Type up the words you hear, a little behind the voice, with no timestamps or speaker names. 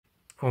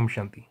Om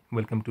Shanti.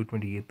 Welcome to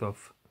 28th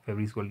of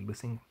February's World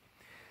Blessing.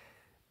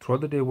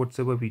 Throughout the day,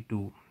 whatsoever we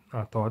do,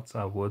 our thoughts,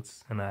 our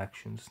words, and our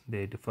actions,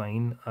 they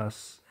define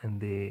us and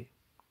they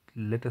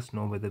let us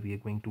know whether we are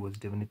going towards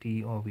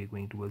divinity or we are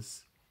going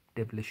towards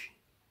devilish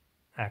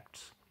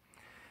acts.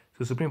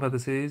 So Supreme Father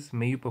says,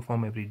 may you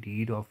perform every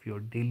deed of your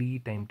daily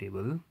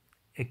timetable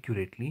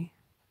accurately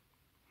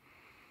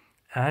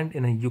and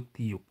in a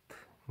yuktiyukt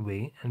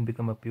way and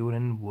become a pure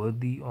and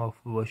worthy of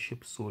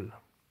worship soul.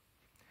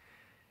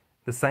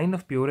 The sign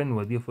of pure and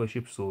worthy of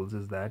worship souls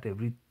is that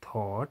every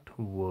thought,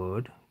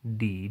 word,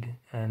 deed,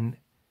 and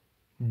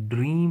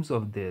dreams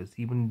of theirs,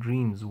 even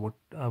dreams, what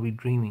are we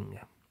dreaming,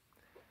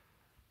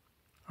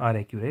 are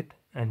accurate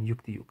and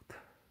yuktiyukt.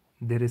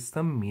 There is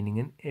some meaning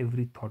in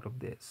every thought of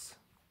theirs.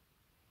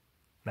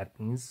 That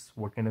means,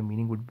 what kind of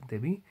meaning would there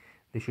be?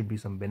 There should be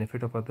some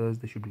benefit of others,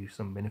 there should be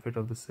some benefit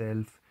of the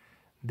self,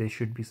 there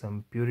should be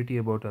some purity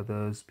about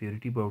others,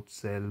 purity about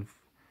self.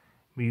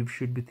 We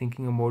should be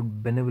thinking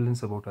about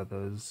benevolence about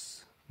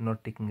others,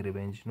 not taking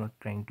revenge, not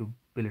trying to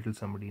belittle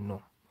somebody.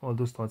 No, all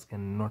those thoughts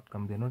cannot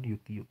come. They're not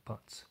yuktiyukt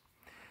thoughts.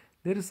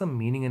 There is some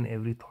meaning in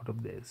every thought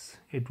of theirs.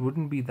 It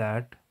wouldn't be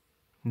that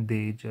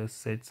they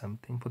just said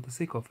something for the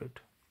sake of it.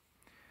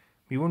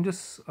 We won't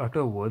just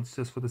utter words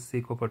just for the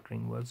sake of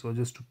uttering words, or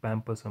just to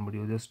pamper somebody,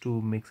 or just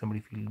to make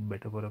somebody feel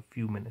better for a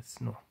few minutes.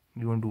 No,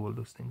 we won't do all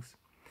those things.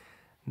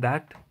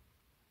 That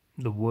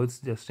the words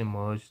just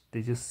emerged,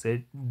 they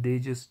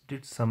just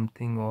did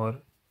something, or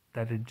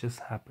that it just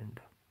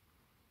happened.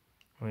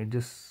 I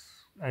just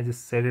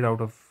said it out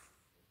of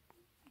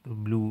the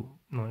blue.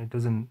 No, it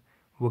doesn't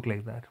work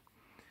like that.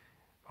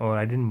 Or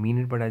I didn't mean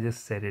it, but I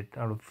just said it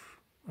out of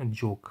a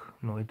joke.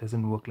 No, it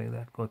doesn't work like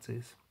that. God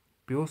says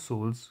pure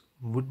souls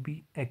would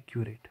be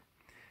accurate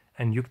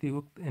and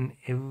yuktiyukt in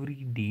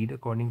every deed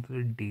according to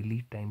the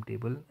daily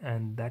timetable,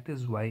 and that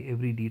is why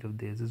every deed of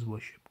theirs is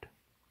worshipped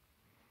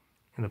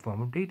in the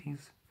form of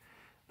deities.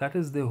 That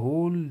is, the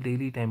whole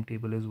daily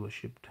timetable is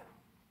worshipped.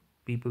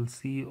 People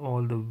see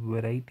all the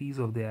varieties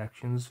of their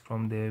actions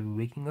from their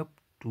waking up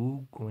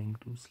to going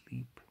to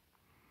sleep.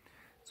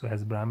 So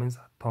as Brahmins,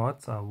 our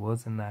thoughts, our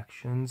words and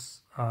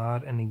actions are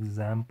an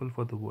example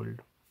for the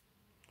world.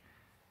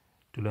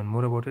 To learn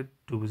more about it,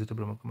 do visit a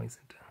Brahmakumaris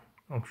center.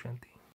 Om Shanti.